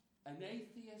an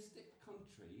atheistic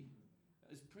country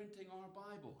is printing our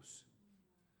Bibles.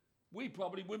 We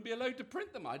probably wouldn't be allowed to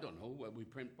print them. I don't know whether we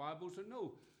print Bibles or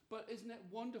no. But isn't it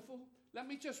wonderful? Let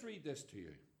me just read this to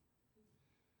you.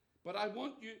 But I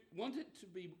want it to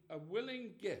be a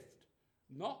willing gift,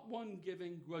 not one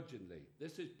given grudgingly.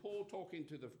 This is Paul talking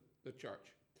to the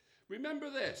church. Remember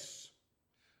this.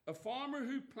 A farmer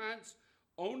who plants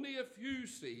only a few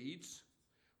seeds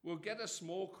will get a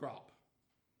small crop.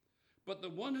 But the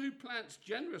one who plants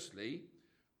generously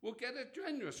will get a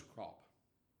generous crop.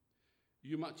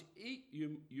 You must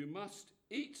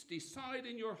each decide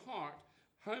in your heart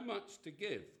how much to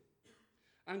give.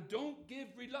 And don't give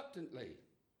reluctantly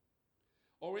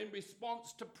or in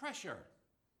response to pressure.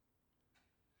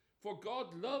 For God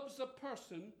loves a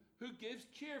person who gives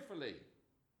cheerfully.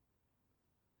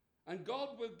 And God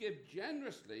will give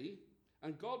generously,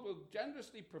 and God will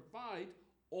generously provide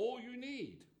all you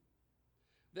need.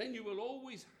 Then you will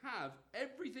always have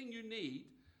everything you need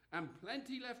and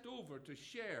plenty left over to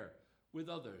share with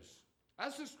others.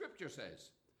 As the scripture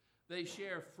says, they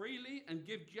share freely and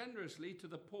give generously to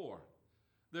the poor.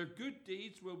 Their good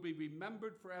deeds will be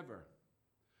remembered forever.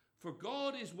 For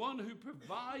God is one who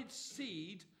provides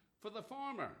seed for the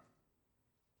farmer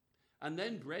and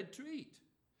then bread to eat.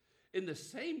 In the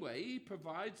same way, he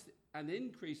provides and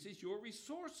increases your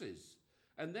resources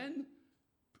and then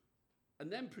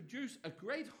produce a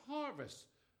great harvest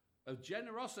of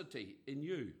generosity in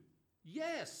you.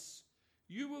 Yes,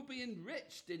 you will be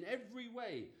enriched in every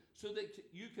way so that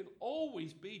you can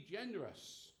always be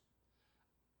generous.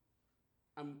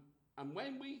 And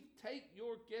when we take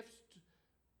your gifts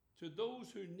to those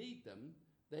who need them,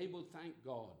 they will thank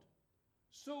God.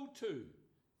 So too,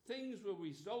 things will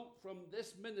result from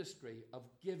this ministry of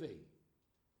giving.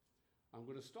 I'm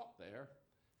going to stop there.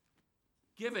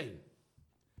 Giving.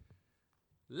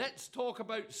 Let's talk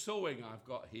about sowing I've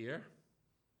got here.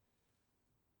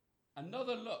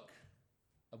 Another look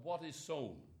at what is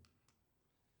sown.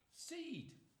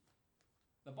 Seed.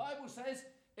 The Bible says,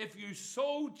 if you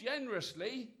sow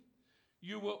generously,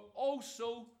 you will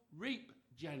also reap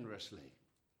generously.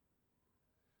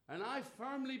 And I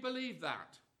firmly believe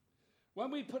that. When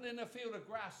we put in a field of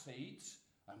grass seeds,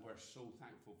 and we're so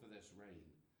thankful for this rain,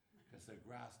 because the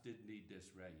grass did need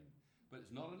this rain. But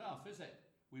it's not enough, is it?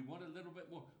 We want a little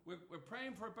bit more. We're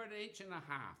praying for about 1.5 inches.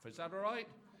 Is that all right?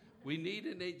 We need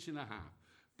 1.5 inches.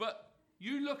 But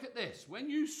you look at this. When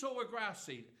you sow a grass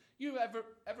seed, you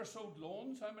ever sowed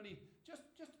lawns? How many? Just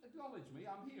acknowledge me.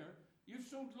 I'm here. You've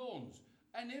sowed lawns.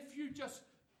 And if you just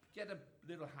get a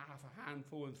little half a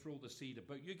handful and throw the seed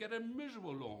about, you get a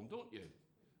miserable lawn, don't you?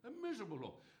 A miserable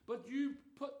lawn. But you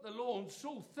put the lawn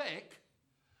so thick,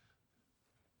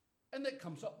 and it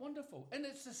comes up wonderful. And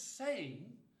it's the same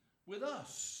with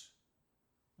us.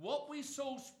 What we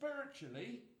sow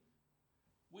spiritually,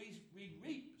 we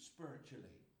reap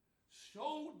spiritually.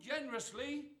 Sow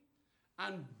generously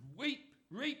and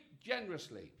reap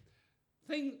generously.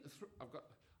 I've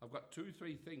got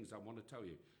 2-3 things I want to tell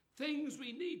you. Things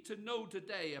we need to know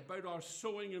today about our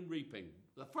sowing and reaping.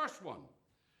 The first one,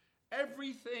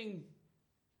 everything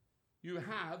you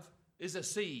have is a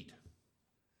seed.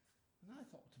 And I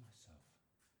thought to myself,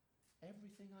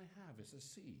 everything I have is a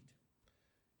seed.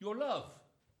 Your love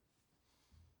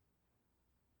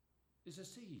is a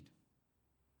seed.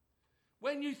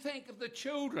 When you think of the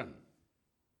children,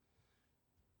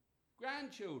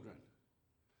 grandchildren,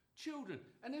 children,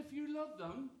 and if you love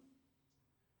them,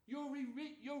 you'll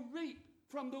reap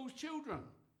from those children.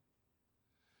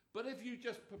 But if you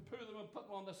just poo them and put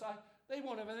them on the side, they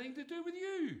won't have anything to do with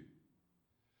you.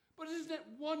 But isn't it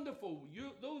wonderful,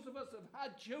 those of us that have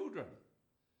had children,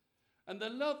 and the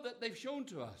love that they've shown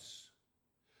to us?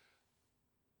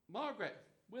 Margaret,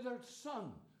 with her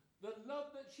son, the love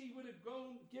that she would have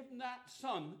given that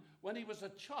son when he was a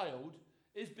child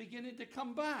is beginning to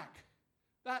come back.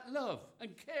 That love and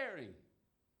caring.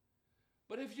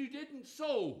 But if you didn't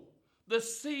sow the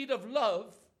seed of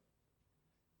love,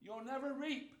 you'll never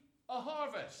reap a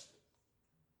harvest.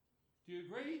 Do you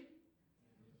agree?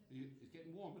 It's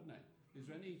getting warm, isn't it? Is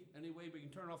there any way we can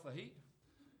turn off the heat?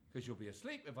 Because you'll be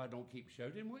asleep if I don't keep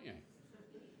shouting, won't you?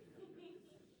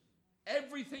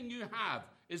 Everything you have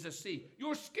is a seed.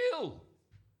 Your skill.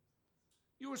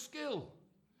 Your skill.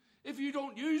 If you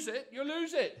don't use it, you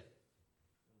lose it.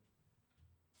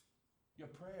 Your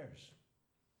prayers.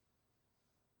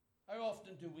 How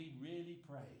often do we really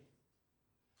pray?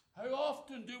 How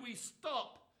often do we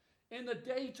stop in the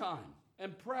daytime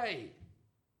and pray?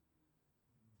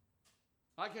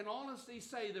 I can honestly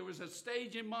say there was a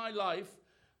stage in my life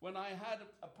when I had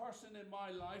a person in my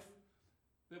life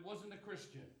that wasn't a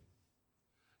Christian.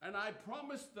 And I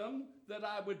promised them that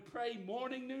I would pray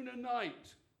morning, noon, and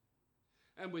night.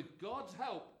 And with God's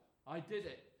help, I did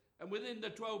it. And within the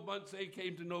 12 months, they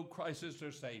came to know Christ as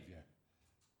their Savior.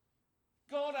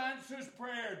 God answers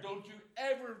prayer. Don't you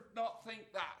ever not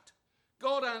think that.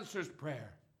 God answers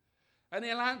prayer. And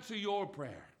he'll answer your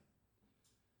prayer.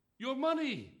 Your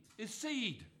money is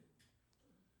seed.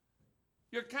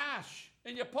 Your cash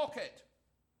in your pocket.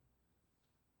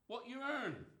 What you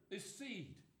earn is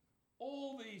seed.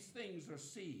 All these things are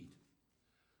seed.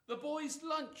 The boy's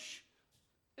lunch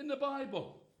in the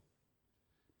Bible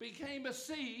became a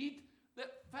seed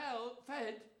that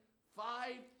fed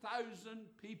 5,000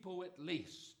 people at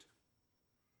least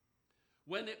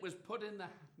when it was put in the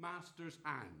master's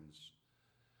hands.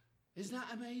 Isn't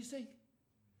that amazing?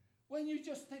 When you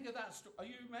just think of that story, are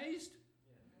you amazed?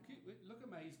 Yeah. Look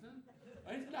amazed,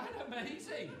 huh? Isn't that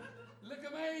amazing? Look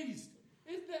amazed.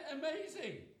 Isn't it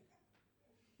amazing?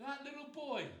 That little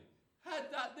boy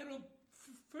had that little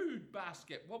food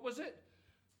basket. What was it?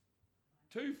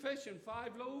 2 fish and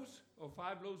 5 loaves? Or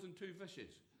 5 loaves and 2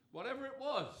 fishes? Whatever it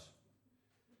was.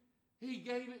 He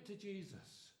gave it to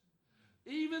Jesus.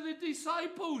 Even the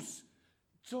disciples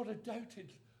sort of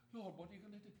doubted, Lord, what are you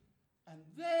going to do? And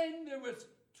then there was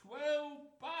 12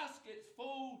 baskets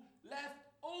full left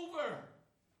over.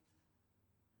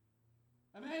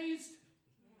 Amazed?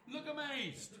 Look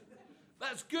amazed.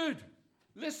 That's good.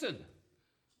 Listen,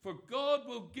 for God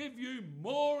will give you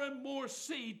more and more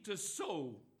seed to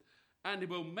sow, and he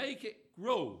will make it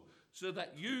grow so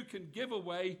that you can give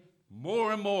away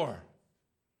more and more.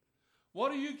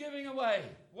 What are you giving away?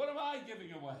 What am I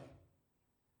giving away?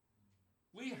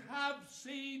 We have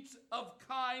seeds of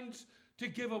kinds to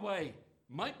give away.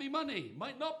 Might be money,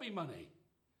 might not be money.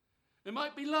 It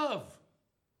might be love.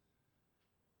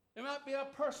 It might be our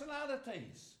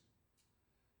personalities.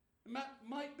 It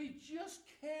might be just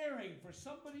caring for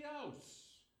somebody else.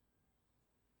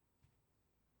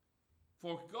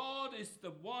 For God is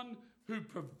the one who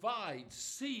provides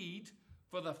seed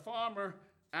for the farmer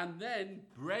and then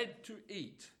bread to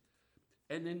eat.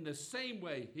 And in the same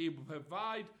way, he will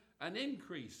provide an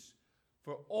increase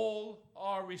for all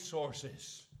our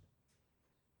resources.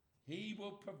 He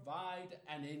will provide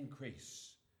an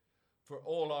increase for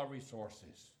all our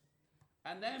resources.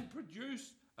 And then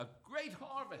produce a great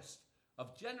harvest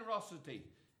of generosity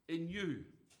in you.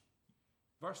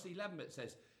 Verse 11 it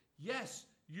says, yes,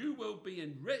 you will be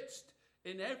enriched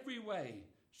in every way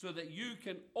so that you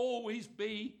can always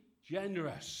be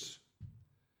generous.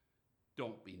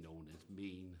 Don't be known as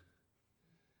mean.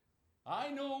 I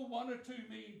know 1 or 2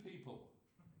 mean people.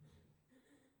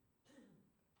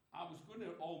 I was going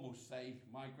to almost say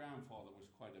my grandfather was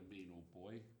quite a mean old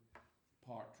boy.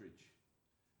 Partridge.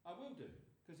 I will do,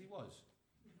 because he was.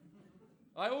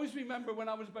 I always remember when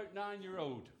I was about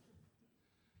 9-year-old,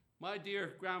 my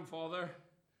dear grandfather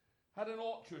had an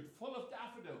orchard full of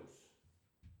daffodils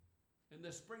in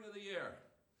the spring of the year.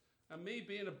 And me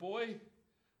being a boy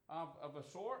of a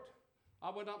sort, I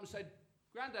went up and said,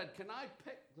 Grandad, can I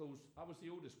pick those? I was the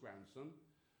oldest grandson.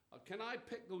 Can I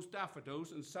pick those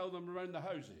daffodils and sell them around the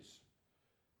houses?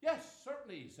 Yes,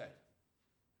 certainly, he said.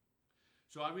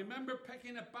 So I remember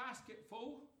picking a basket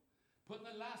full, putting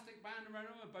an elastic band around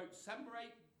them, about 7 or 8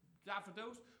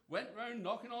 daffodils, went round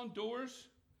knocking on doors,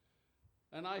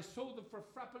 and I sold them for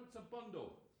 3p a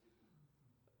bundle.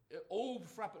 Old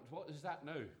 3p, what is that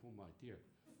now? Oh my dear.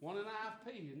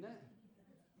 1.5p, isn't it?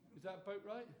 Is that about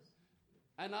right?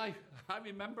 And I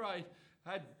remember I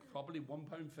had probably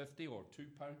 £1.50 or £2.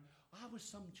 I was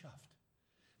some chuffed.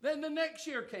 Then the next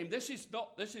year came. This is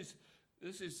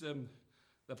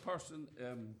the person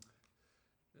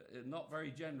not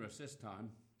very generous this time,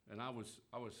 and I was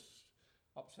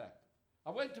upset.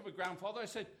 I went to my grandfather. I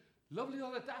said, "Lovely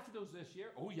lot of daffodils this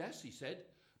year." "Oh yes," he said.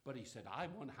 But he said, "I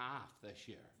won half this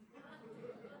year."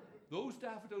 Those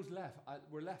daffodils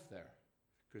were left there,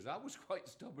 because I was quite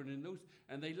stubborn in those,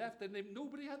 and they left, and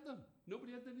nobody had them.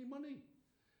 Nobody had any money.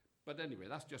 But anyway,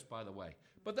 that's just by the way.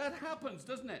 But that happens,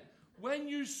 doesn't it? When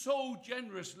you sow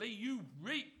generously, you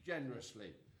reap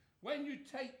generously. When you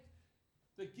take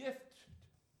the gift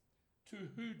to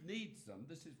who needs them,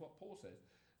 this is what Paul says,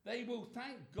 they will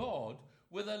thank God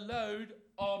with a loud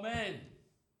amen.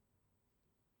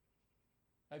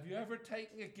 Have you ever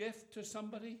taken a gift to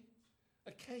somebody?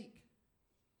 A cake?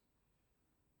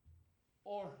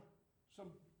 Or some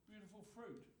beautiful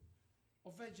fruit?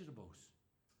 Or vegetables?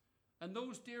 And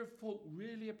those dear folk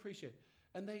really appreciate it.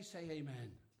 And they say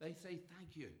amen. They say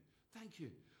thank you. Thank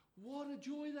you. What a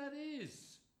joy that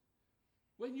is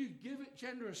when you give it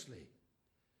generously.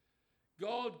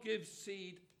 God gives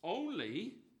seed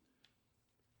only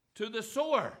to the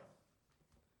sower.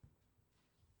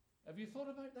 Have you thought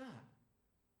about that?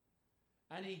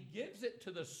 And he gives it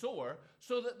to the sower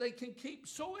so that they can keep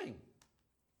sowing.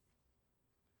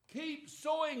 Keep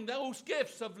sowing those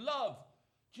gifts of love,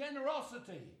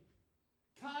 generosity,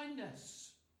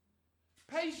 kindness,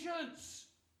 patience.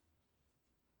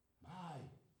 My,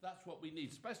 that's what we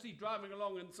need, especially driving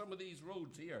along in some of these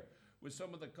roads here with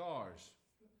some of the cars.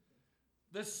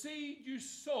 The seed you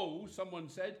sow, someone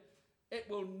said, it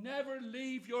will never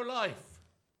leave your life.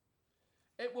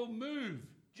 It will move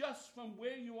just from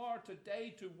where you are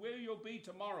today to where you'll be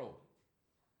tomorrow.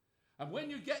 And when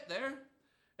you get there,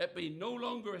 it be no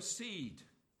longer a seed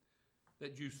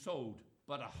that you sowed,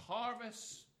 but a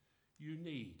harvest you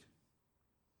need.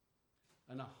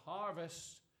 And a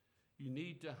harvest, you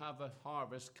need to have a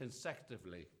harvest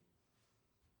consecutively.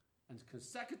 And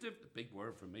consecutive, big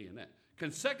word for me, isn't it?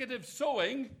 Consecutive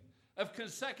sowing of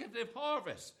consecutive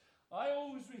harvest. I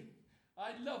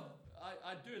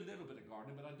do a little bit of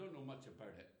gardening, but I don't know much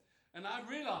about it. And I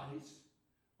realize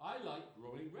I like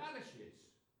growing radishes.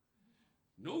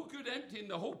 No good emptying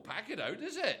the whole packet out,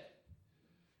 is it?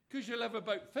 Because you'll have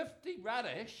about 50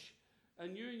 radish,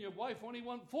 and you and your wife only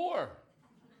want 4.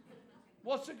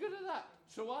 What's the good of that?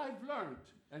 So I've learned,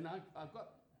 and I've got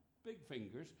big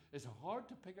fingers, it's hard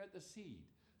to pick out the seed.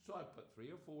 So I put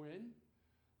 3 or 4 in,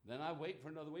 then I wait for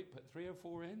another week, put 3 or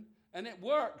 4 in, and it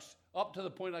works up to the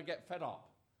point I get fed up.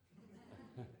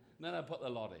 Then I put the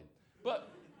lot in.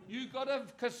 But you've got to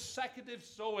have consecutive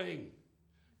sowing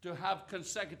to have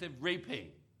consecutive reaping.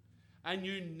 And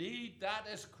you need that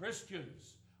as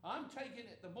Christians. I'm taking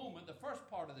at the moment, the first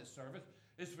part of this service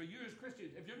is for you as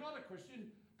Christians. If you're not a Christian,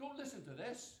 don't listen to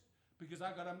this, because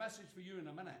I've got a message for you in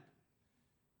a minute.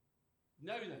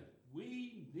 Now then,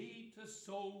 we need to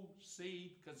sow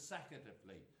seed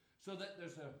consecutively so that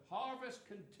there's a harvest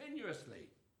continuously.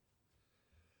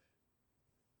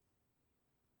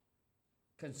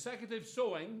 Consecutive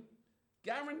sowing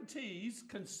guarantees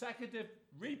consecutive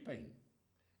reaping.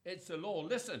 It's the law.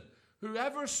 Listen,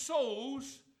 whoever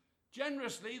sows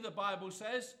generously, the Bible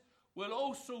says, will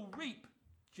also reap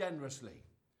generously.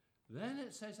 Then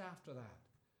it says after that,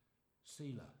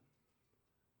 Selah.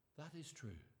 That is true.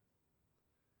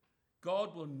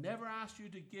 God will never ask you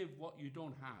to give what you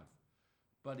don't have,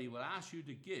 but he will ask you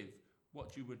to give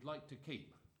what you would like to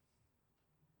keep.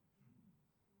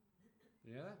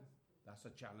 Yeah? That's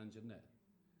a challenge, isn't it?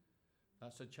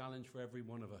 That's a challenge for every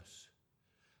one of us.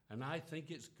 And I think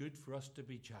it's good for us to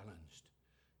be challenged.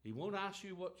 He won't ask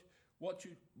you what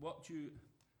you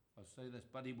I'll say this,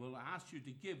 but he will ask you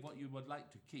to give what you would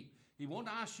like to keep. He won't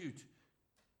ask you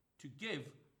to give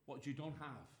what you don't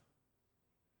have.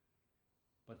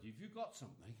 But if you've got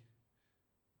something,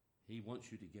 he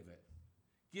wants you to give it.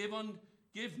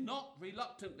 Give not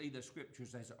reluctantly, the scripture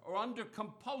says, or under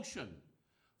compulsion,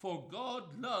 for God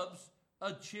loves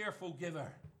a cheerful giver.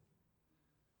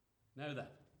 Now then,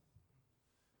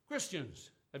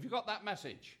 Christians, have you got that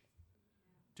message?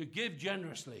 To give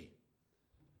generously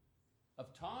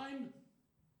of time,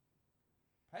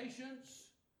 patience,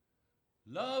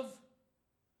 love,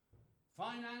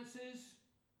 finances.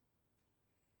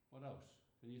 What else?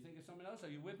 Can you think of something else? Are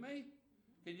you with me?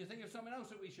 Can you think of something else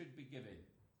that we should be giving?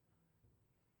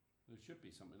 There should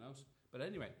be something else. But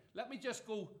anyway, let me just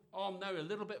go on now a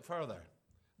little bit further.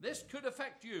 This could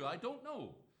affect you. I don't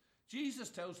know. Jesus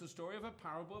tells the story of a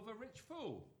parable of a rich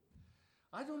fool.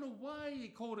 I don't know why he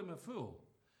called him a fool.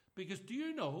 Because do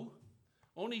you know,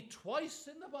 only twice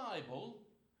in the Bible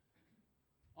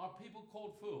are people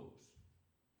called fools.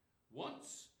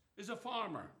 Once is a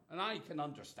farmer, and I can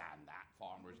understand that.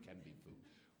 Farmers can be fools.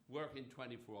 Working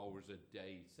 24 hours a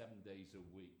day, 7 days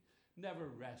a week, never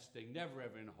resting, never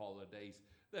having holidays.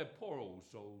 They're poor old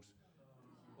souls.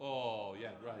 Oh,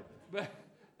 yeah, right. But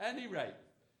at any rate,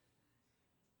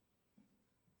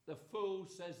 the fool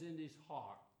says in his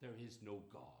heart, there is no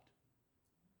God.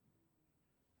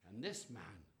 And this man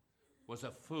was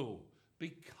a fool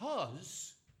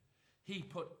because he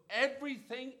put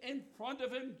everything in front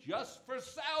of him just for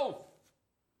self.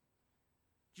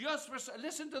 Just for self.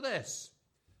 Listen to this.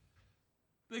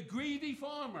 The greedy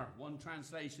farmer, one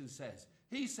translation says.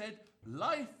 He said,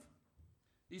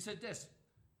 he said this,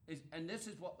 and this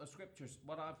is what the scriptures,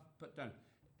 what I've put down.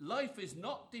 Life is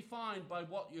not defined by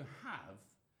what you have,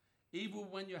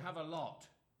 even when you have a lot.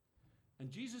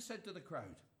 And Jesus said to the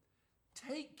crowd,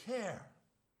 take care.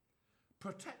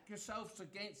 Protect yourselves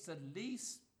against the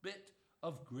least bit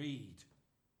of greed.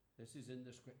 This is in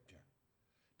the scripture.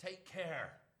 Take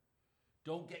care.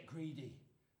 Don't get greedy.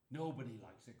 Nobody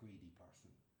likes a greedy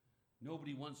person.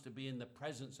 Nobody wants to be in the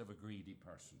presence of a greedy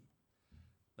person.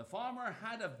 The farmer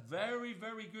had a very,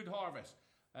 very good harvest.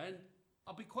 And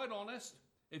I'll be quite honest,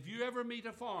 If you ever meet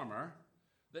a farmer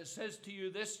that says to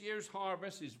you, this year's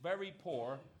harvest is very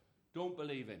poor, don't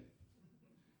believe him.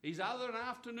 He's either an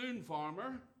afternoon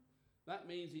farmer. That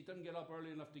means he doesn't get up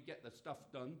early enough to get the stuff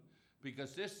done,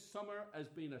 because this summer has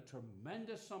been a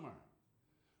tremendous summer.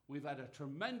 We've had a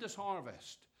tremendous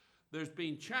harvest. There's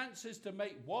been chances to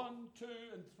make 1, 2,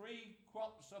 and 3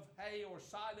 crops of hay or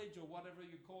silage or whatever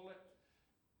you call it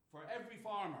for every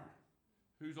farmer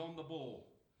who's on the ball.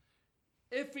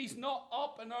 If he's not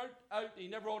up and out, he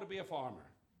never ought to be a farmer.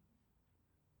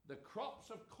 The crops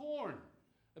of corn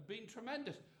have been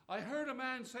tremendous. I heard a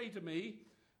man say to me,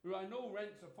 who I know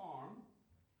rents a farm,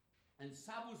 and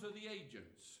Savills are the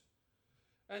agents.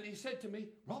 And he said to me,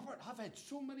 Robert, I've had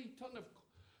so many ton of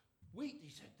wheat, he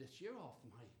said, this year off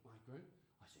my ground.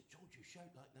 I said, don't you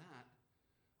shout like that.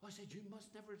 I said, you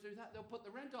must never do that. They'll put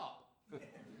the rent up.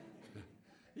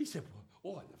 He said,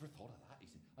 well, I never thought of that. He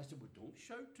said, I said, well, don't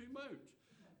shout too much.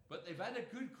 But they've had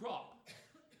a good crop.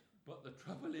 But the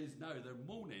trouble is now they're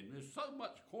moaning. There's so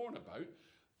much corn about,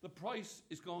 the price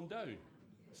has gone down.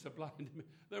 Supply and demand.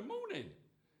 They're moaning.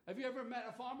 Have you ever met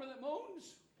a farmer that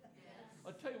moans? Yes.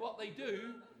 I'll tell you what they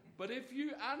do. But if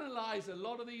you analyse a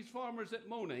lot of these farmers that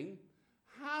moaning,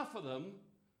 half of them,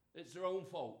 it's their own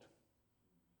fault.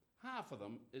 Half of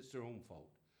them, it's their own fault.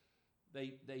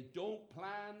 They don't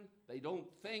plan, they don't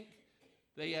think,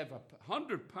 they have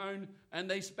 £100 and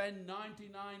they spend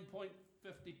 99.50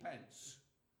 pence.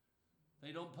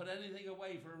 They don't put anything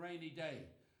away for a rainy day.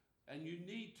 And you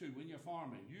need to when you're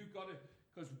farming. You've got to,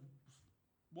 because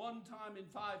one time in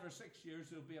 5 or 6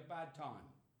 years it'll be a bad time.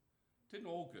 It isn't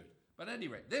all good. But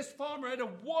anyway, this farmer had a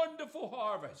wonderful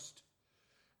harvest.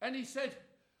 And he said,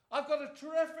 I've got a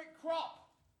terrific crop.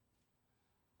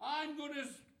 I'm going to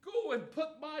go and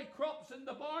put my crops in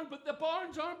the barn, but the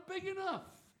barns aren't big enough.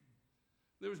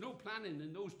 There was no planning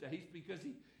in those days because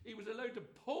he was allowed to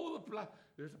pull the plan.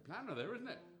 There's a planner there, isn't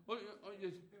it?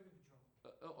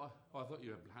 I thought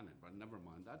you were planning, but never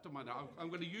mind. That don't matter. I'm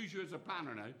going to use you as a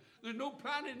planner now. There's no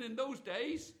planning in those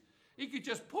days. He could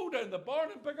just pull down the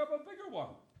barn and pick up a bigger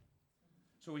one.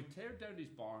 So he teared down his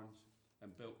barns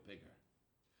and built bigger.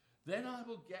 Then I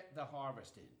will get the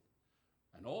harvest in.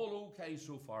 And all okay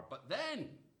so far. But then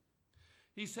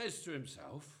he says to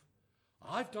himself,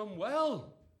 I've done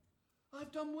well.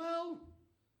 I've done well.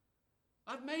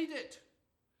 I've made it.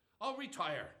 I'll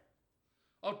retire.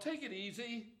 I'll take it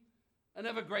easy and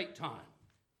have a great time.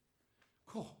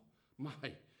 Oh, my.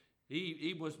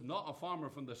 He was not a farmer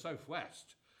from the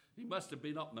southwest. He must have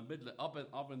been up in the middle,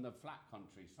 up in the flat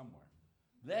country somewhere.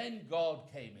 Then God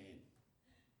came in.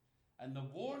 And the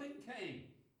warning came.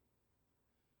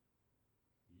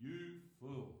 You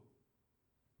fool.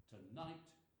 Tonight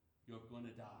you're going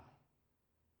to die.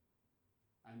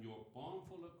 And your barn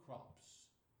full of crops,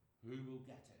 who will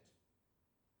get it?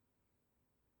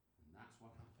 And that's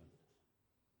what happened.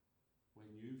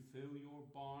 When you fill your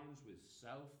barns with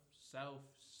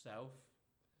self,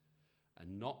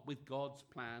 and not with God's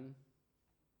plan,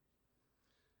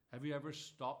 have you ever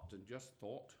stopped and just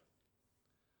thought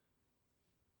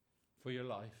for your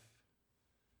life?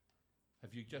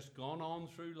 Have you just gone on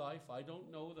through life? I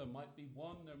don't know. There might be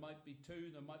 1, there might be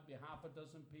 2, there might be half a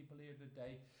dozen people here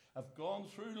today have gone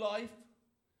through life,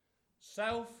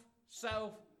 self,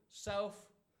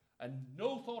 and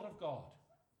no thought of God.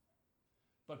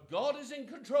 But God is in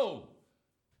control.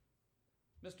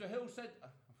 Mr. Hill said,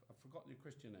 I've forgotten your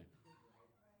Christian name.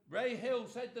 Ray Hill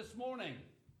said this morning,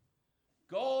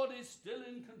 God is still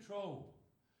in control.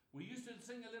 We used to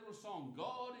sing a little song,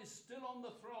 God is still on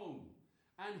the throne,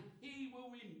 and he will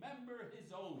remember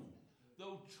his own.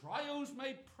 Though trials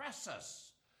may press us,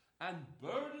 and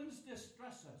burdens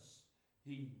distress us,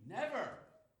 he never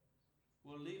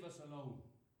will leave us alone.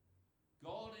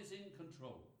 God is in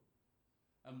control.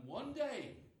 And one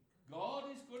day, God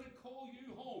is going to call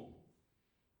you home.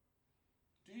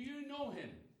 Do you know him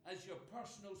as your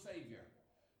personal Savior?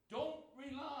 Don't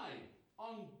rely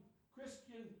on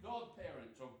Christian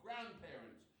godparents or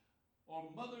grandparents or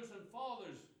mothers and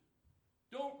fathers.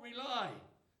 Don't rely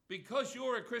because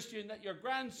you're a Christian that your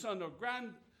grandson or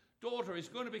granddaughter is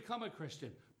going to become a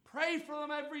Christian. Pray for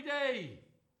them every day.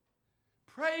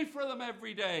 Pray for them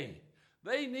every day.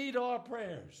 They need our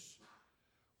prayers.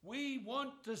 We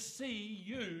want to see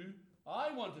you.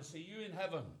 I want to see you in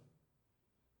heaven.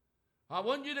 I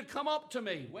want you to come up to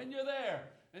me when you're there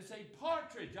and say,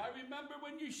 Partridge, I remember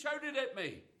when you shouted at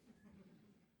me.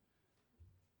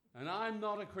 And I'm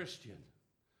not a Christian.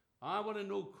 I want to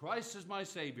know Christ as my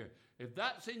Savior. If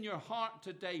that's in your heart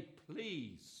today,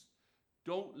 please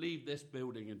don't leave this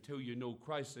building until you know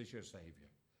Christ as your Savior.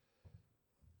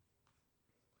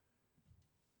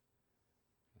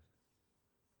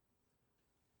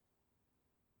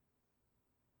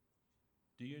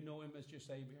 Do you know him as your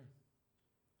Savior?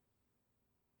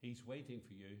 He's waiting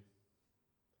for you.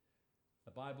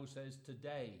 The Bible says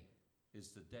today is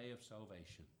the day of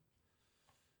salvation.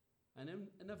 And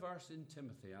in a verse in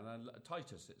Timothy, and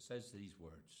Titus, it says these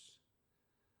words: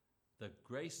 the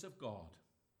grace of God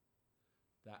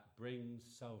that brings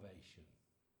salvation.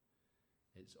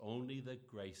 It's only the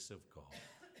grace of God.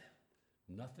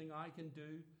 Nothing I can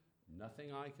do,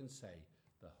 nothing I can say.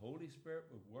 The Holy Spirit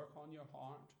will work on your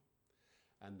heart,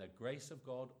 and the grace of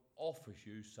God offers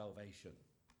you salvation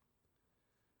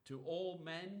to all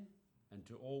men and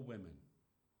to all women.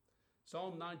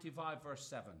 Psalm 95, verse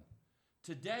 7.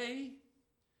 Today,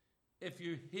 if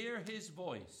you hear his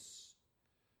voice,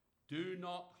 do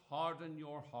not harden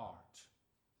your heart.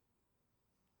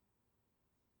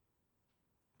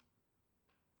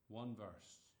 One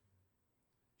verse.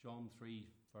 John 3,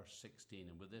 verse 16.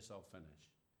 And with this I'll finish.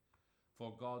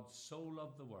 For God so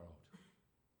loved the world,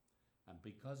 and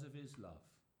because of his love,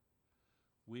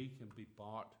 we can be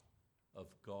part of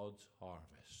God's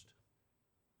harvest.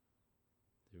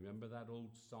 Do you remember that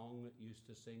old song that used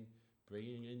to sing,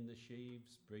 bringing in the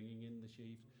sheaves, bringing in the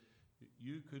sheaves?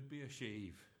 You could be a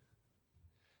sheave.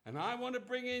 And I want to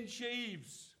bring in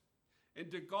sheaves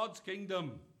into God's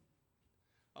kingdom.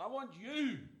 I want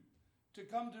you to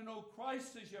come to know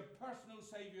Christ as your personal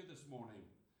Savior this morning.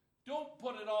 Don't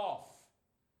put it off.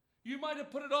 You might have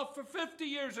put it off for 50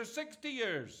 years or 60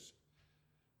 years.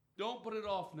 Don't put it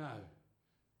off now.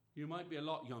 You might be a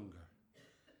lot younger.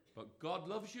 But God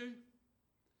loves you,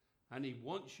 and he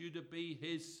wants you to be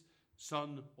his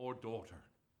son or daughter.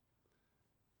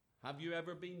 Have you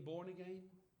ever been born again?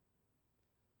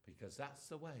 Because that's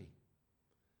the way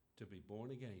to be born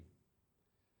again.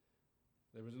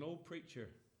 There was an old preacher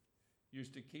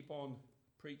used to keep on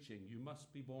preaching, you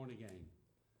must be born again.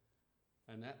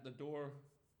 And at the door,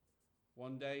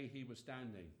 one day he was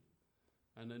standing,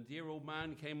 and a dear old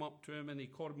man came up to him and he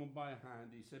caught him by a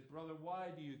hand. He said, brother, why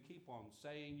do you keep on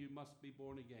saying you must be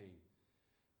born again?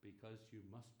 Because you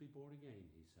must be born again,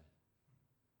 he said.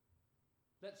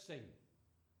 Let's sing.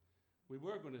 We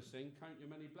were going to sing Count Your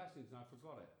Many Blessings, and I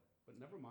forgot it, but never mind.